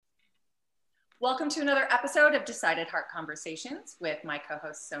Welcome to another episode of Decided Heart Conversations with my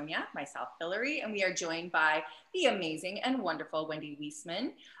co-host Sonia, myself Hillary, and we are joined by the amazing and wonderful Wendy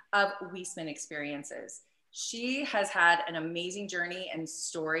Wiesman of Wiesman Experiences. She has had an amazing journey and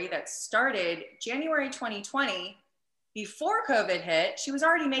story that started January 2020. Before COVID hit, she was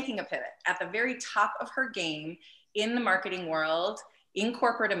already making a pivot at the very top of her game in the marketing world, in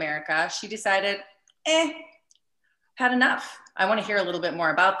corporate America. She decided, had enough. I want to hear a little bit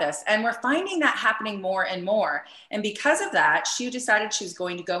more about this. And we're finding that happening more and more. And because of that, she decided she was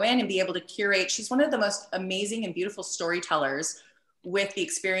going to go in and be able to curate. She's one of the most amazing and beautiful storytellers with the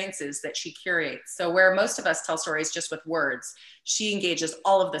experiences that she curates. So where most of us tell stories just with words, she engages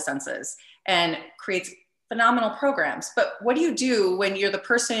all of the senses and creates phenomenal programs. But what do you do when you're the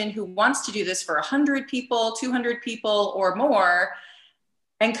person who wants to do this for 100 people, 200 people or more,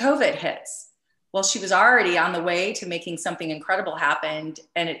 and COVID hits? Well, she was already on the way to making something incredible happen,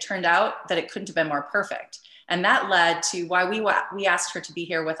 and it turned out that it couldn't have been more perfect. And that led to why we asked her to be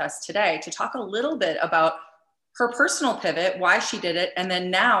here with us today to talk a little bit about her personal pivot, why she did it, and then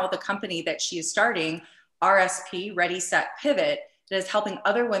now the company that she is starting, RSP, Ready, Set, Pivot, that is helping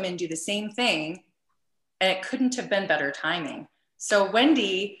other women do the same thing, and it couldn't have been better timing. So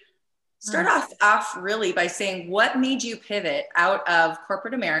Wendy, start off really by saying what made you pivot out of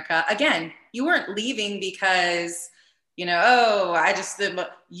corporate America? Again, you weren't leaving because, you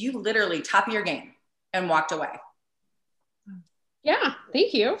literally top of your game and walked away. Yeah,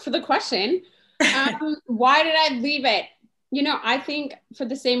 thank you for the question. Why did I leave it? I think for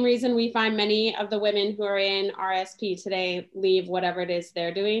the same reason we find many of the women who are in RSP today leave whatever it is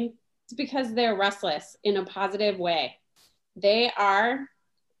they're doing. It's because they're restless in a positive way. They are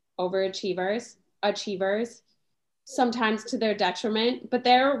overachievers, achievers, sometimes to their detriment, but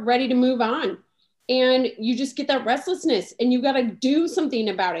they're ready to move on. And you just get that restlessness and you got to do something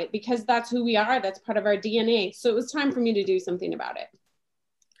about it because that's who we are. That's part of our DNA. So it was time for me to do something about it.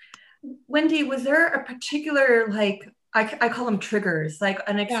 Wendy, was there a particular, I call them triggers, like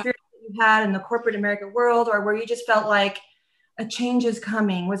an experience that you had in the corporate America world, or where you just felt like a change is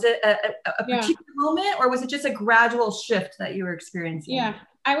coming? Was it a particular moment, or was it just a gradual shift that you were experiencing? Yeah,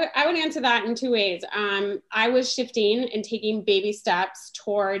 I would answer that in two ways. I was shifting and taking baby steps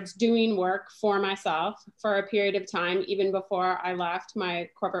towards doing work for myself for a period of time, even before I left my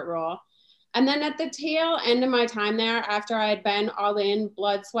corporate role. And then at the tail end of my time there, after I had been all in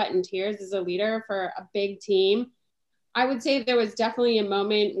blood, sweat, and tears as a leader for a big team, I would say there was definitely a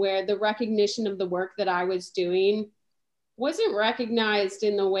moment where the recognition of the work that I was doing wasn't recognized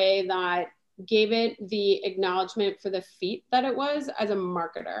in the way that gave it the acknowledgement for the feat that it was as a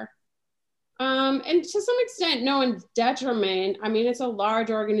marketer. And to some extent, no one's detriment. I mean, it's a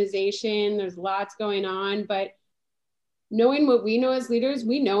large organization. There's lots going on, but knowing what we know as leaders,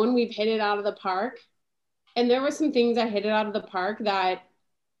 we know when we've hit it out of the park. And there were some things I hit it out of the park that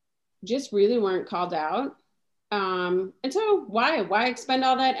just really weren't called out. And so why expend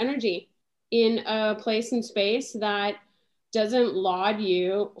all that energy in a place and space that doesn't laud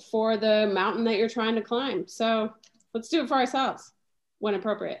you for the mountain that you're trying to climb? So let's do it for ourselves when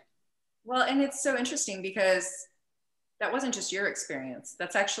appropriate. Well, and it's so interesting because that wasn't just your experience.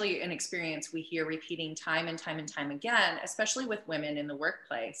 That's actually an experience we hear repeating time and time and time again, especially with women in the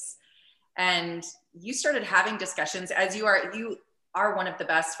workplace. And you started having discussions as you are one of the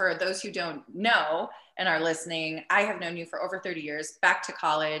best. For those who don't know and are listening, I have known you for over 30 years, back to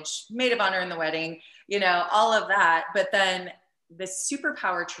college, maid of honor in the wedding, all of that. But then this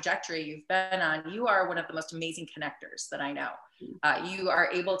superpower trajectory you've been on, you are one of the most amazing connectors that I know. You are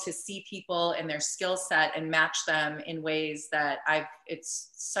able to see people and their skill set and match them in ways that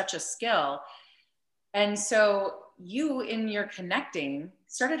it's such a skill. And so you, in your connecting,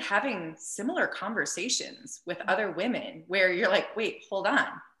 started having similar conversations with other women where you're like, wait, hold on.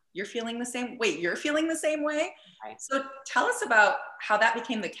 You're feeling the same way? Right. So tell us about how that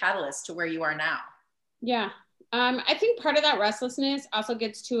became the catalyst to where you are now. Yeah. I think part of that restlessness also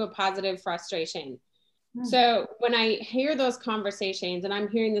gets to a positive frustration. So when I hear those conversations and I'm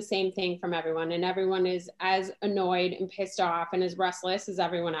hearing the same thing from everyone and everyone is as annoyed and pissed off and as restless as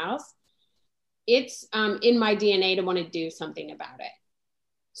everyone else, it's in my DNA to want to do something about it.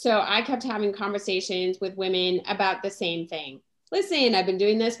 So I kept having conversations with women about the same thing. Listen, I've been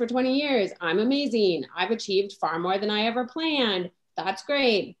doing this for 20 years. I'm amazing. I've achieved far more than I ever planned. That's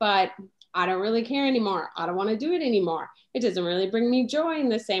great, but I don't really care anymore. I don't want to do it anymore. It doesn't really bring me joy in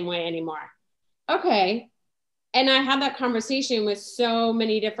the same way anymore. Okay. And I had that conversation with so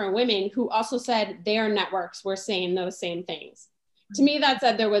many different women who also said their networks were saying those same things. To me, that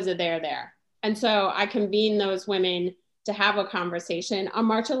said there was a there. And so I convened those women to have a conversation on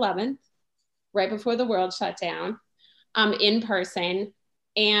March 11th. right before the world shut down, in person.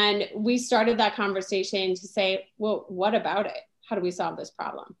 And we started that conversation to say, well, what about it? How do we solve this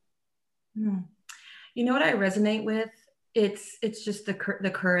problem? You know what I resonate with? It's just the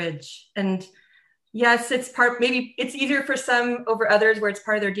courage. And yes, it's maybe it's easier for some over others where it's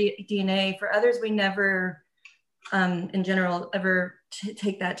part of their DNA. For others, we never, in general, ever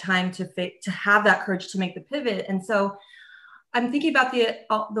take that time to have that courage to make the pivot. And so I'm thinking about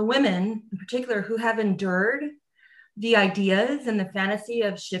the women in particular who have endured the ideas and the fantasy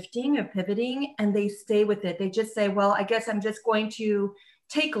of shifting, of pivoting, and they stay with it. They just say, well, I guess I'm just going to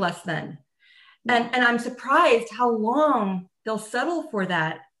take less then. And I'm surprised how long they'll settle for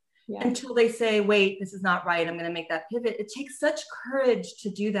that until they say, wait, this is not right. I'm going to make that pivot. It takes such courage to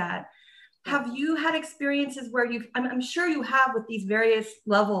do that. Have you had experiences where I'm sure you have with these various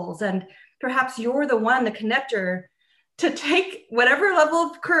levels, and perhaps you're the one, the connector, to take whatever level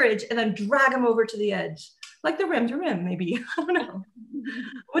of courage and then drag them over to the edge, like the rim to rim, maybe. I don't know.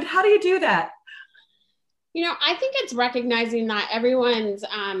 But how do you do that? I think it's recognizing that everyone's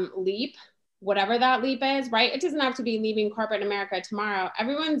leap, whatever that leap is, right? It doesn't have to be leaving corporate America tomorrow.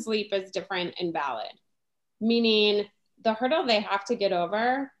 Everyone's leap is different and valid, meaning the hurdle they have to get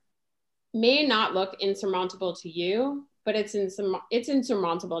over may not look insurmountable to you, but it's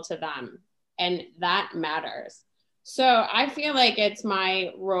insurmountable to them. And that matters. So I feel like it's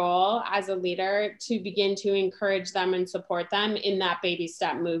my role as a leader to begin to encourage them and support them in that baby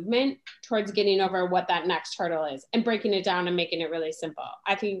step movement towards getting over what that next hurdle is and breaking it down and making it really simple.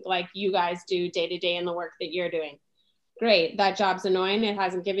 I think like you guys do day to day in the work that you're doing. Great. That job's annoying.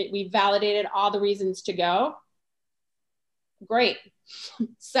 We validated all the reasons to go. Great.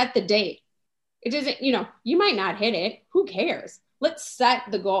 Set the date. It doesn't, you might not hit it. Who cares? Let's set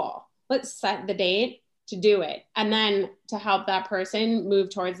the goal. Let's set the date to do it. And then to help that person move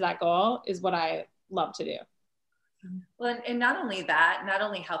towards that goal is what I love to do. Well, and not only that, not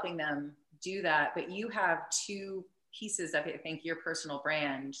only helping them do that, but you have two pieces of, I think, your personal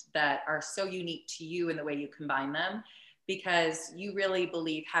brand that are so unique to you in the way you combine them, because you really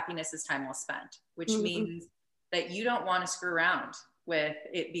believe happiness is time well spent, which means that you don't want to screw around with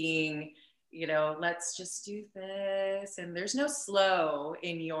it being, let's just do this. And there's no slow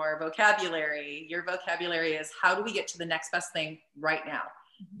in your vocabulary. Your vocabulary is, how do we get to the next best thing right now?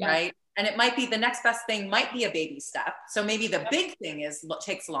 Yes. Right. And it might be the next best thing might be a baby step. So maybe the big thing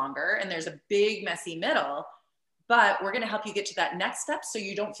takes longer and there's a big messy middle, but we're going to help you get to that next step so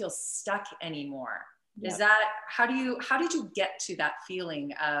you don't feel stuck anymore. Yep. Is that, how did you get to that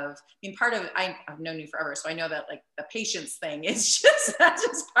feeling of, I've known you forever, so I know that like the patience thing is that's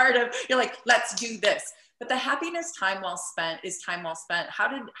just part of, you're like, let's do this. But the happiness time well spent is time well spent. How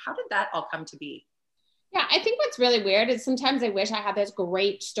did that all come to be? Yeah, I think what's really weird is sometimes I wish I had this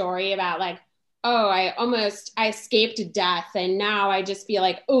great story about like, oh, I escaped death. And now I just feel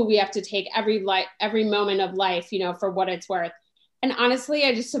like, oh, we have to take every moment of life, for what it's worth. And honestly,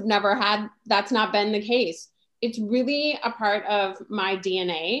 I just have never that's not been the case. It's really a part of my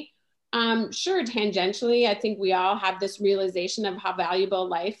DNA. Sure, tangentially, I think we all have this realization of how valuable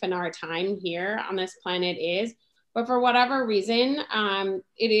life and our time here on this planet is. But for whatever reason,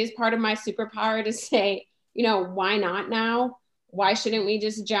 it is part of my superpower to say, why not now? Why shouldn't we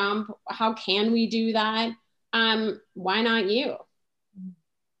just jump? How can we do that? Why not you?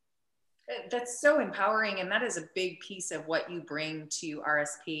 That's so empowering. And that is a big piece of what you bring to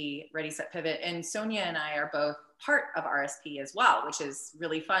RSP, Ready, Set, Pivot. And Sonia and I are both part of RSP as well, which is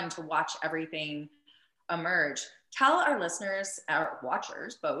really fun to watch everything emerge. Tell our listeners, our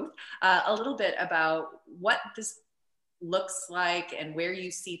watchers both, a little bit about what this looks like and where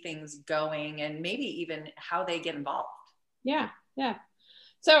you see things going and maybe even how they get involved. Yeah.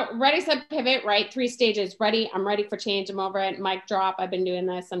 So Ready, Set, Pivot, right? 3 stages. Ready, I'm ready for change. I'm over it. Mic drop. I've been doing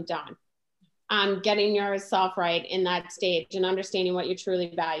this. I'm done. Getting yourself right in that stage and understanding what you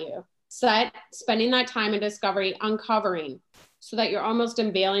truly value. Set, spending that time in discovery, uncovering, so that you're almost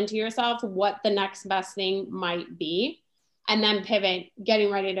unveiling to yourself what the next best thing might be. And then pivot,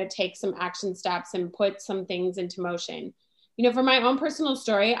 getting ready to take some action steps and put some things into motion. For my own personal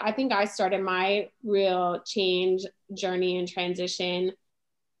story, I think I started my real change journey and transition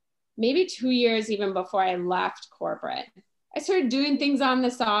maybe 2 years even before I left corporate. I started doing things on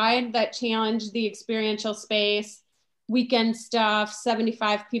the side that challenged the experiential space, weekend stuff,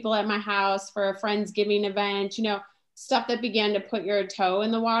 75 people at my house for a Friendsgiving event, stuff that began to put your toe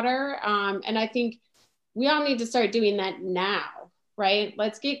in the water. And I think we all need to start doing that now, right?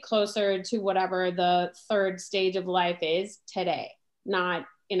 Let's get closer to whatever the third stage of life is today,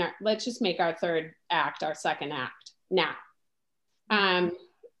 let's just make our third act, our second act now.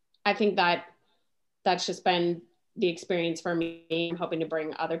 I think that that's just been the experience for me. I'm hoping to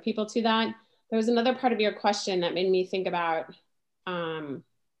bring other people to that. There was another part of your question that made me think about, that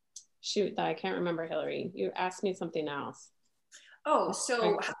I can't remember, Hillary. You asked me something else. Oh,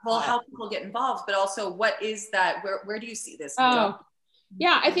 so, well, how people get involved, but also what is that, where do you see this going?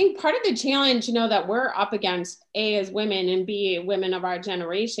 Yeah, I think part of the challenge, that we're up against, A, as women, and B, women of our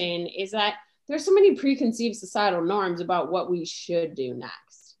generation, is that there's so many preconceived societal norms about what we should do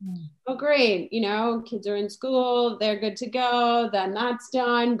next. Oh, great. Kids are in school, they're good to go. Then that's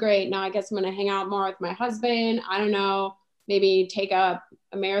done. Great. Now I guess I'm going to hang out more with my husband. I don't know, maybe take up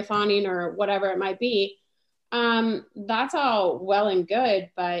a marathoning or whatever it might be. That's all well and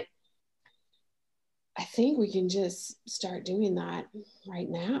good, but I think we can just start doing that right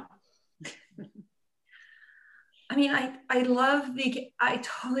now. I mean, I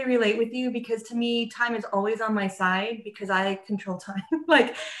totally relate with you, because to me, time is always on my side because I control time.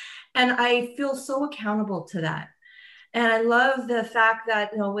 And I feel so accountable to that. And I love the fact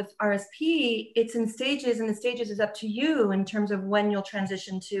that, with RSP, it's in stages, and the stages is up to you in terms of when you'll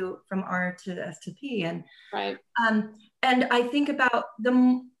transition from R to S to P. And, right. And I think about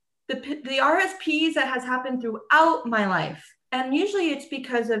the RSPs that has happened throughout my life. And usually it's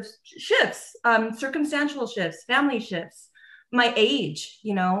because of shifts, circumstantial shifts, family shifts, my age,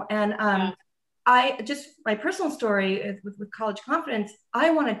 and my personal story with college confidence,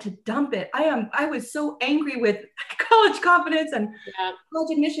 I wanted to dump it. I was so angry with college confidence and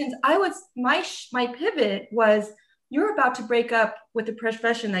college admissions. My pivot was, you're about to break up with the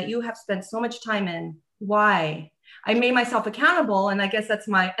profession that you have spent so much time in. Why? I made myself accountable. And I guess that's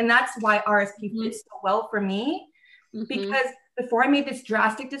why RSP fits so well for me, because before I made this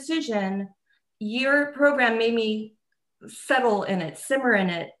drastic decision, your program made me settle in it, simmer in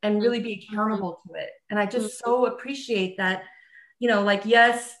it, and really be accountable to it. And I just so appreciate that,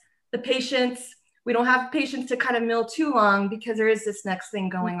 yes, the patience, we don't have patience to kind of mill too long because there is this next thing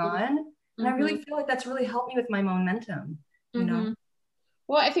going on. And I really feel like that's really helped me with my momentum, Well,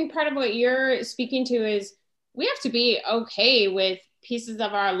 I think part of what you're speaking to is we have to be okay with pieces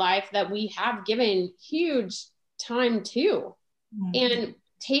of our life that we have given huge time to, and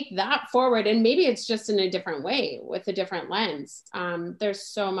take that forward. And maybe it's just in a different way with a different lens. There's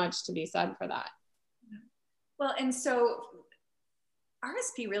so much to be said for that. Well, and so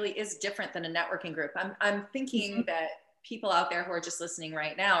RSP really is different than a networking group. I'm thinking that people out there who are just listening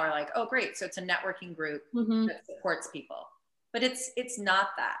right now are like, oh, great. So it's a networking group that supports people, but it's not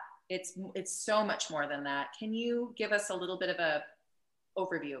that. It's so much more than that. Can you give us a little bit of a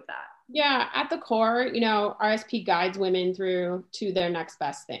overview of that? Yeah, at the core, RSP guides women through to their next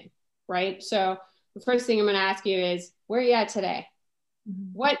best thing, right? So the first thing I'm going to ask you is, where are you at today?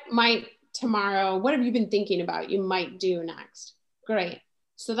 What have you been thinking about you might do next? Great.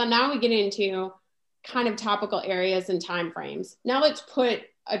 So then now we get into kind of topical areas and timeframes. Now let's put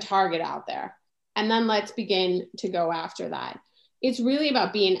a target out there, and then let's begin to go after that. It's really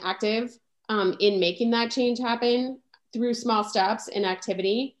about being active in making that change happen through small steps in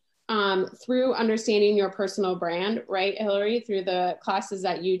activity, through understanding your personal brand, right, Hillary, through the classes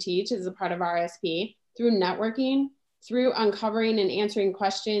that you teach as a part of RSP, through networking, through uncovering and answering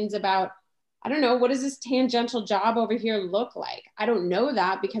questions about, I don't know, what does this tangential job over here look like? I don't know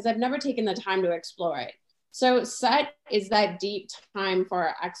that because I've never taken the time to explore it. So set is that deep time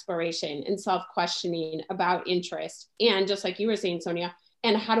for exploration and self-questioning about interest. And just like you were saying, Sonia,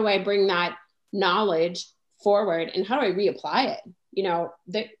 and how do I bring that knowledge forward and how do I reapply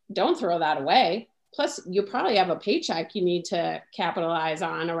it? Don't throw that away. Plus, you probably have a paycheck you need to capitalize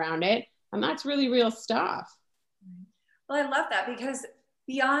on around it. And that's really real stuff. Well, I love that, because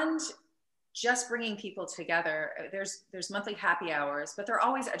beyond just bringing people together, there's monthly happy hours, but they're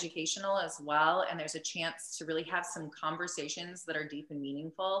always educational as well. And there's a chance to really have some conversations that are deep and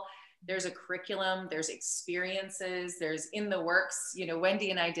meaningful. There's a curriculum, there's experiences, there's in the works.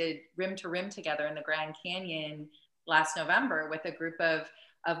 Wendy and I did Rim to Rim together in the Grand Canyon last November with a group of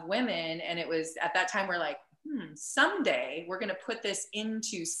women. And it was at that time, we're like, someday we're going to put this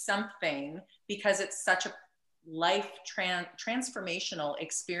into something, because it's such a life transformational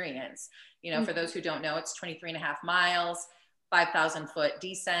experience. For those who don't know, it's 23.5 miles, 5,000 foot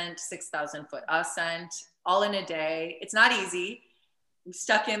descent, 6,000 foot ascent, all in a day. It's not easy. We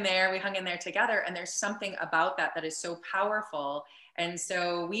stuck in there, we hung in there together, and there's something about that is so powerful. And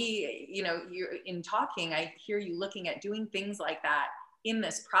so you're in talking, I hear you looking at doing things like that in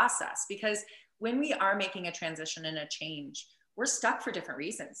this process, because when we are making a transition and a change, we're stuck for different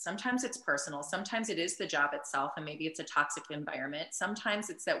reasons. Sometimes it's personal. Sometimes it is the job itself, and maybe it's a toxic environment.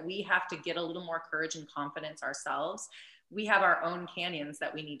 Sometimes it's that we have to get a little more courage and confidence ourselves. we have our own canyons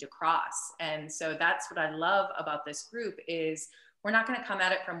that we need to cross. And so that's what I love about this group is we're not going to come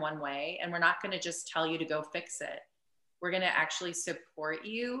at it from one way, and we're not going to just tell you to go fix it. We're going to actually support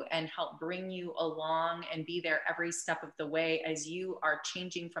you and help bring you along and be there every step of the way as you are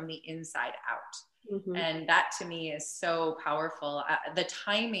changing from the inside out. Mm-hmm. And that to me is so powerful. The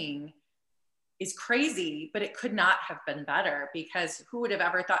timing is crazy, but it could not have been better, because who would have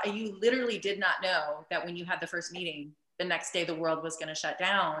ever thought? You literally did not know that when you had the first meeting, the next day the world was going to shut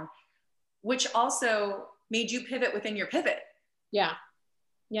down, which also made you pivot within your pivot. Yeah.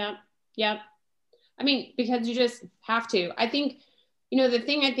 Yeah. Yeah. I mean, because you just have to. I think, the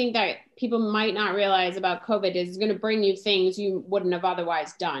thing I think that people might not realize about COVID is it's going to bring you things you wouldn't have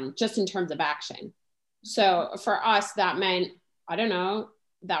otherwise done, just in terms of action. So for us, that meant, I don't know,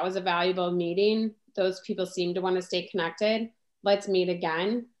 that was a valuable meeting. Those people seem to want to stay connected. Let's meet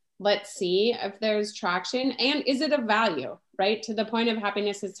again. Let's see if there's traction. And is it of value, right? To the point of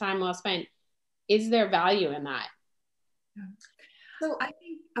happiness is time well spent. Is there value in that? So I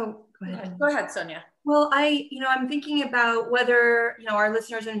think, go ahead. Go ahead, Sonia. Well, I'm thinking about whether, our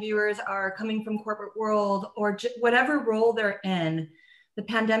listeners and viewers are coming from corporate world or whatever role they're in, the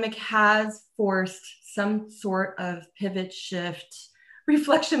pandemic has forced some sort of pivot, shift,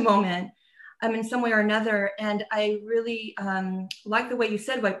 reflection moment in some way or another. And I really like the way you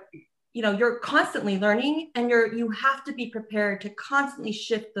said, you're constantly learning, and you have to be prepared to constantly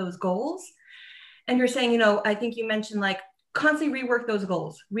shift those goals. And you're saying, I think you mentioned constantly rework those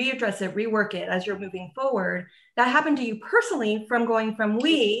goals, readdress it, rework it as you're moving forward. That happened to you personally from going from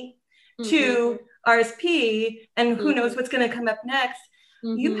we to RSP, and who knows what's going to come up next.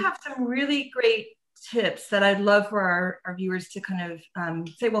 You have some really great tips that I'd love for our viewers to kind of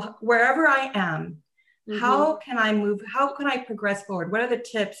say, well, wherever I am, how can I move? How can I progress forward? What are the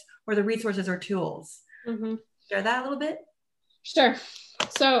tips or the resources or tools? Share that a little bit. Sure.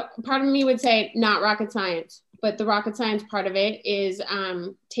 So part of me would say not rocket science, but the rocket science part of it is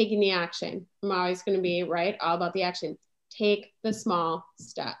taking the action. I'm always going to be all about the action. Take the small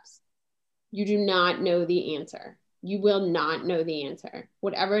steps. You do not know the answer. You will not know the answer.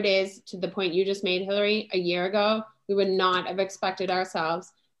 Whatever it is, to the point you just made, Hillary, a year ago, we would not have expected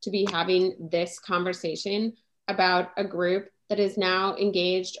ourselves to be having this conversation about a group that is now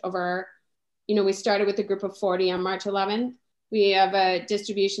engaged over, we started with a group of 40 on March 11th. We have a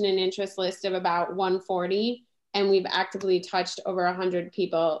distribution and interest list of about 140, and we've actively touched over 100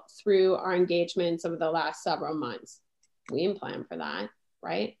 people through our engagements over the last several months. We didn't plan for that,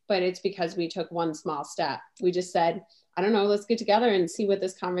 right? But it's because we took one small step. We just said, I don't know, let's get together and see what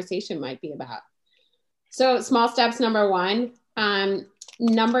this conversation might be about. So small steps, number one.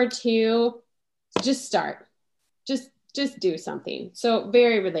 Number two, just start. Just do something. So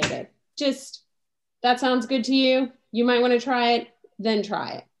very related. That sounds good to you. You might want to try it, then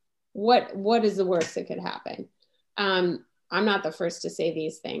try it. What is the worst that could happen? I'm not the first to say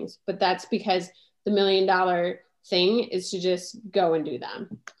these things, but that's because the $1 million thing is to just go and do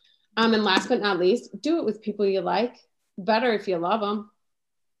them. And last but not least, do it with people you like. Better if you love them.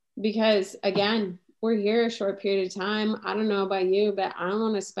 Because again, we're here a short period of time. I don't know about you, but I don't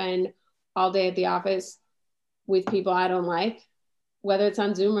want to spend all day at the office with people I don't like, whether it's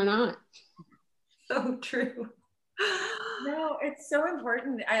on Zoom or not. So true. No, it's so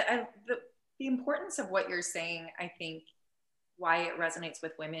important. The importance of what you're saying, I think, why it resonates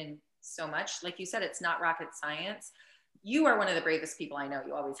with women so much. Like you said, it's not rocket science. You are one of the bravest people I know.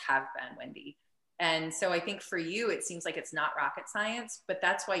 You always have been, Wendy. And so I think for you, it seems like it's not rocket science, but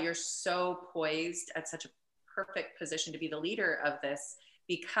that's why you're so poised at such a perfect position to be the leader of this,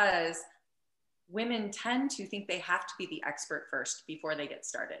 because women tend to think they have to be the expert first before they get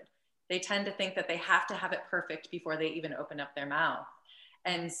started. They tend to think that they have to have it perfect before they even open up their mouth.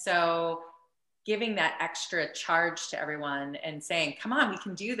 And so giving that extra charge to everyone and saying, come on, we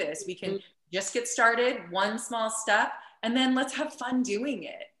can do this. We can just get started, one small step, and then let's have fun doing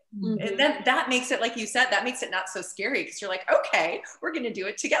it. And then that makes it, like you said, that makes it not so scary, because you're like, okay, we're going to do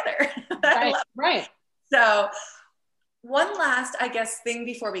it together. Right. So one last, I guess, thing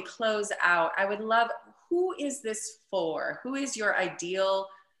before we close out, I would love, who is this for? Who is your ideal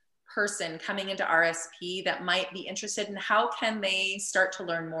person coming into RSP that might be interested, and how can they start to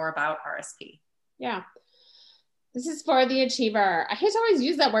learn more about RSP? Yeah. This is for the achiever. I hate to always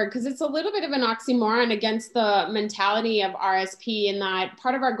use that word because it's a little bit of an oxymoron against the mentality of RSP, in that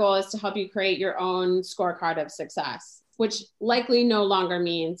part of our goal is to help you create your own scorecard of success, which likely no longer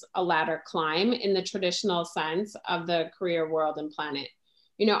means a ladder climb in the traditional sense of the career world and planet.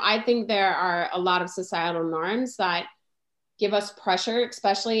 I think there are a lot of societal norms that give us pressure,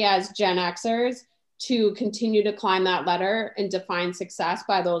 especially as Gen Xers, to continue to climb that ladder and define success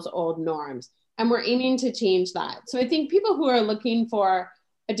by those old norms. And we're aiming to change that. So I think people who are looking for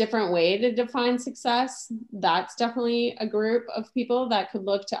a different way to define success, that's definitely a group of people that could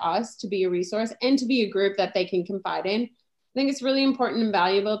look to us to be a resource and to be a group that they can confide in. I think it's really important and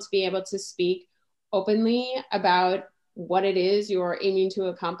valuable to be able to speak openly about what it is you're aiming to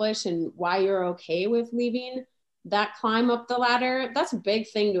accomplish and why you're okay with leaving that climb up the ladder. That's a big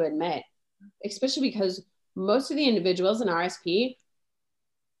thing to admit, especially because most of the individuals in RSP,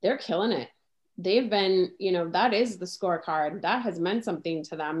 they're killing it. They've been, that is the scorecard. That has meant something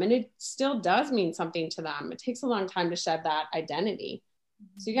to them. And it still does mean something to them. It takes a long time to shed that identity.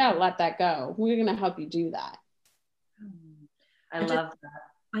 So you got to let that go. We're going to help you do that. I love that.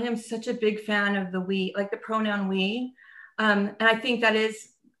 I am such a big fan of the we, like the pronoun we. And I think that is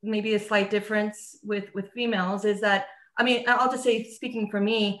maybe a slight difference with females is that, I'll just say, speaking for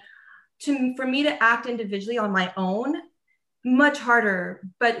me, for me to act individually on my own, much harder,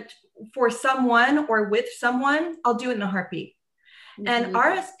 but for someone or with someone, I'll do it in a heartbeat. Mm-hmm. And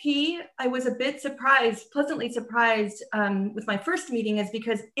RSP, I was a bit pleasantly surprised with my first meeting, is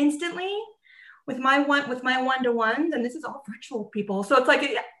because instantly with my one-to-ones, and this is all virtual people. So it's like,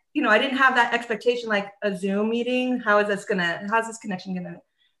 I didn't have that expectation, like a Zoom meeting. How's this connection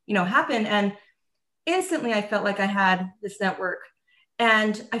gonna, happen? And instantly I felt like I had this network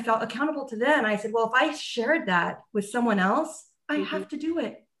and I felt accountable to them. I said, well, if I shared that with someone else, I mm-hmm. have to do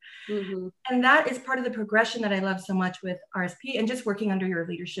it. Mm-hmm. And that is part of the progression that I love so much with RSP and just working under your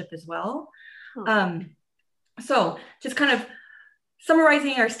leadership as well. Oh. So just kind of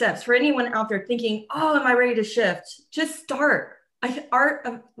summarizing our steps for anyone out there thinking, oh, am I ready to shift? Just start.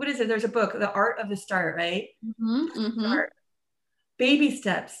 What is it? There's a book, The Art of the Start, right? Mm-hmm, mm-hmm. Start. Baby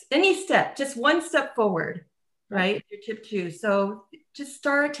steps, any step, just one step forward, right? Your tip 2. So just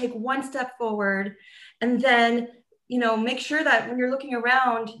start, take one step forward, and then, make sure that when you're looking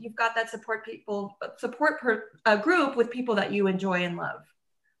around, you've got that support group with people that you enjoy and love.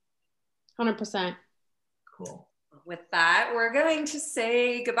 100%. Cool. With that, we're going to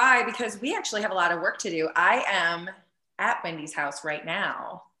say goodbye because we actually have a lot of work to do. I am at Wendy's house right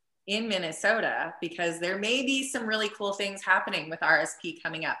now in Minnesota because there may be some really cool things happening with RSP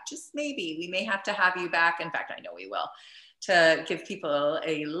coming up. Just maybe. We may have to have you back. In fact, I know we will, to give people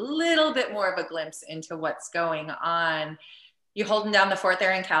a little bit more of a glimpse into what's going on. You holding down the fort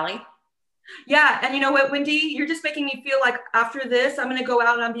there in Cali? Yeah. And you know what, Wendy, you're just making me feel like after this, I'm going to go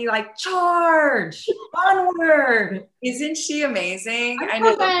out and be like, charge, onward. Isn't she amazing? I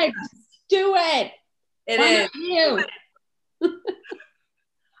know. Do it. It is. You.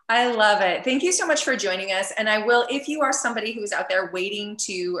 I love it. Thank you so much for joining us. And I will, if you are somebody who's out there waiting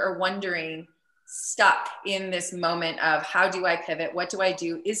to or wondering, stuck in this moment of how do I pivot? What do I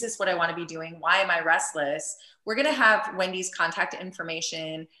do? Is this what I want to be doing? Why am I restless? We're going to have Wendy's contact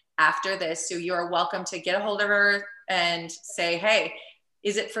information after this. So you're welcome to get a hold of her and say, hey,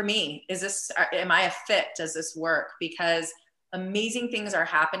 is it for me? Am I a fit? Does this work? Because amazing things are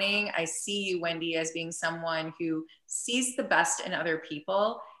happening. I see you, Wendy, as being someone who sees the best in other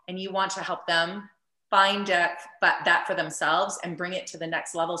people and you want to help them find that for themselves and bring it to the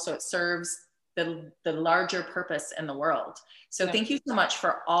next level so it serves the larger purpose in the world. So Thank you so much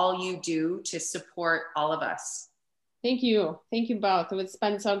for all you do to support all of us. Thank you. Thank you both. It's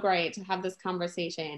been so great to have this conversation.